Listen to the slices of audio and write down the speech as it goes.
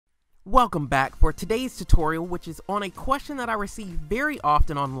Welcome back for today's tutorial, which is on a question that I receive very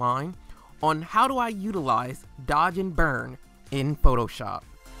often online on how do I utilize dodge and burn in Photoshop.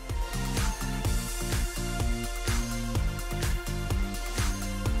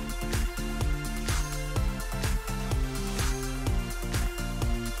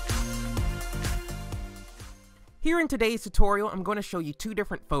 Here in today's tutorial, I'm going to show you two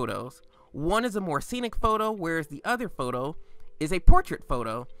different photos. One is a more scenic photo, whereas the other photo is a portrait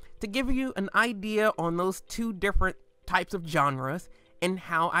photo, to give you an idea on those two different types of genres and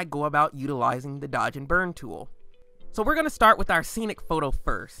how I go about utilizing the dodge and burn tool. So we're going to start with our scenic photo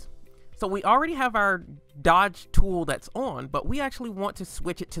first. So we already have our dodge tool that's on, but we actually want to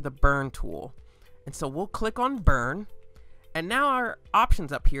switch it to the burn tool. And so we'll click on burn, and now our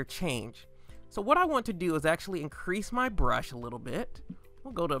options up here change. So what I want to do is actually increase my brush a little bit.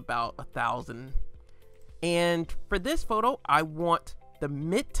 We'll go to about 1,000. And for this photo, I want the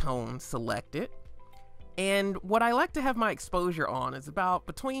mid-tone selected. And what I like to have my exposure on is about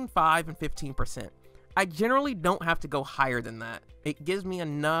between 5 and 15%. I generally don't have to go higher than that. It gives me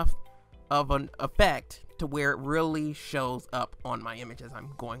enough of an effect to where it really shows up on my image as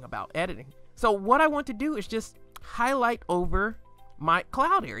I'm going about editing. So what I want to do is just highlight over my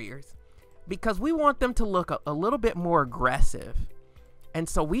cloud areas, because we want them to look a little bit more aggressive. And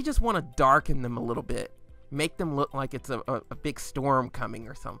so we just want to darken them a little bit, make them look like it's a big storm coming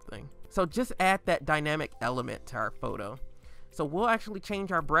or something. So just add that dynamic element to our photo. So we'll actually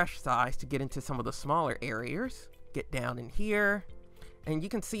change our brush size to get into some of the smaller areas. Get down in here, and you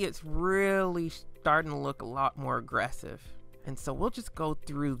can see it's really starting to look a lot more aggressive. And so we'll just go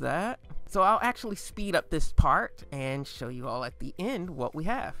through that. So I'll actually speed up this part and show you all at the end what we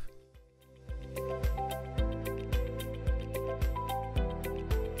have.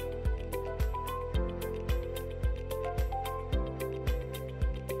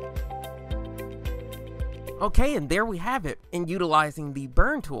 Okay, and there we have it in utilizing the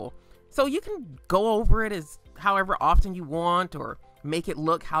burn tool. So you can go over it as however often you want, or make it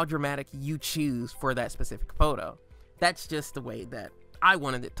look how dramatic you choose for that specific photo. That's just the way that I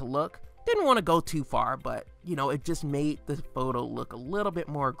wanted it to look. Didn't want to go too far, but you know, it just made the photo look a little bit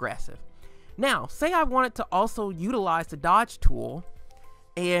more aggressive. Now, say I wanted to also utilize the dodge tool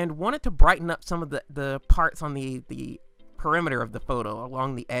and wanted to brighten up some of the parts on the perimeter of the photo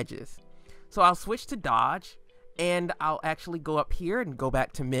along the edges. So I'll switch to dodge, and I'll actually go up here and go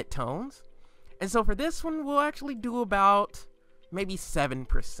back to mid-tones. And so for this one, we'll actually do about maybe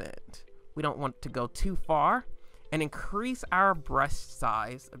 7%. We don't want to go too far, and increase our brush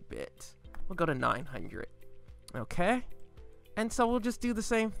size a bit. We'll go to 900. Okay? And so we'll just do the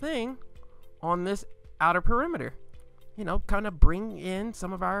same thing on this outer perimeter. You know, kind of bring in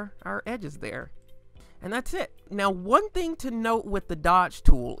some of our edges there. And that's it. Now, one thing to note with the dodge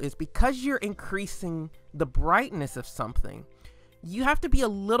tool is because you're increasing the brightness of something, you have to be a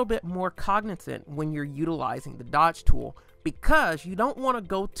little bit more cognizant when you're utilizing the dodge tool, because you don't want to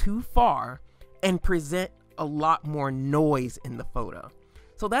go too far and present a lot more noise in the photo.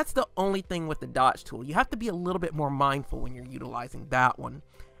 So that's the only thing with the dodge tool. You have to be a little bit more mindful when you're utilizing that one,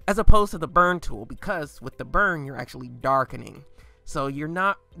 as opposed to the burn tool, because with the burn, you're actually darkening. So you're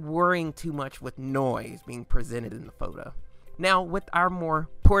not worrying too much with noise being presented in the photo. Now, with our more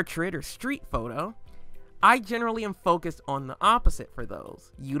portrait or street photo, I generally am focused on the opposite for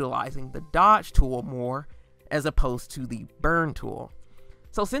those, utilizing the dodge tool more as opposed to the burn tool.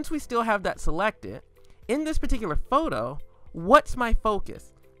 So since we still have that selected, in this particular photo, what's my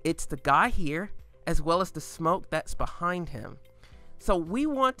focus? It's the guy here, as well as the smoke that's behind him. So we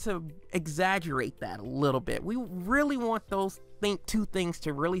want to exaggerate that a little bit. We really want those two things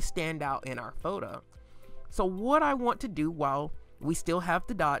to really stand out in our photo. So what I want to do while we still have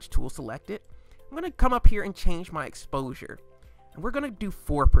the dodge tool selected, I'm going to come up here and change my exposure. And we're going to do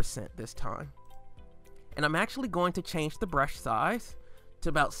 4% this time. And I'm actually going to change the brush size to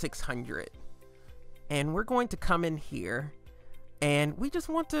about 600. And we're going to come in here, and we just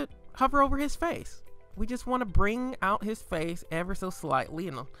want to hover over his face. We just want to bring out his face ever so slightly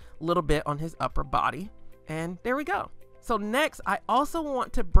and a little bit on his upper body. And there we go. So next, I also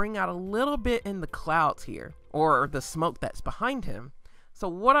want to bring out a little bit in the clouds here, or the smoke that's behind him. So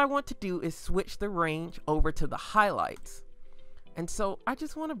what I want to do is switch the range over to the highlights. And so I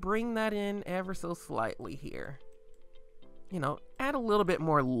just want to bring that in ever so slightly here. You know, add a little bit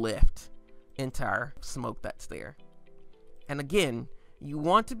more lift into our smoke that's there. And again, you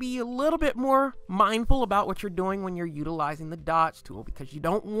want to be a little bit more mindful about what you're doing when you're utilizing the dodge tool, because you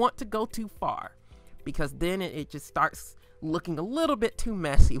don't want to go too far, because then it just starts looking a little bit too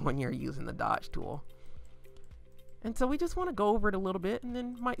messy when you're using the dodge tool. And so we just want to go over it a little bit, and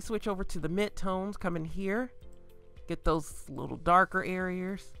then might switch over to the mid-tones, come in here, get those little darker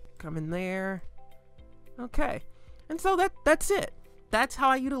areas, come in there. Okay, and so that's it. That's how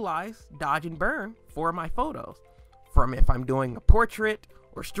I utilize dodge and burn for my photos, from if I'm doing a portrait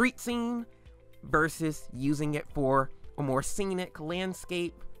or street scene versus using it for a more scenic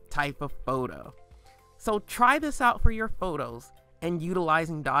landscape type of photo. So try this out for your photos and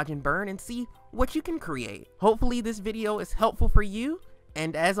utilizing dodge and burn and see what you can create. Hopefully this video is helpful for you,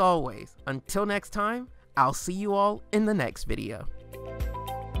 and as always, until next time, I'll see you all in the next video.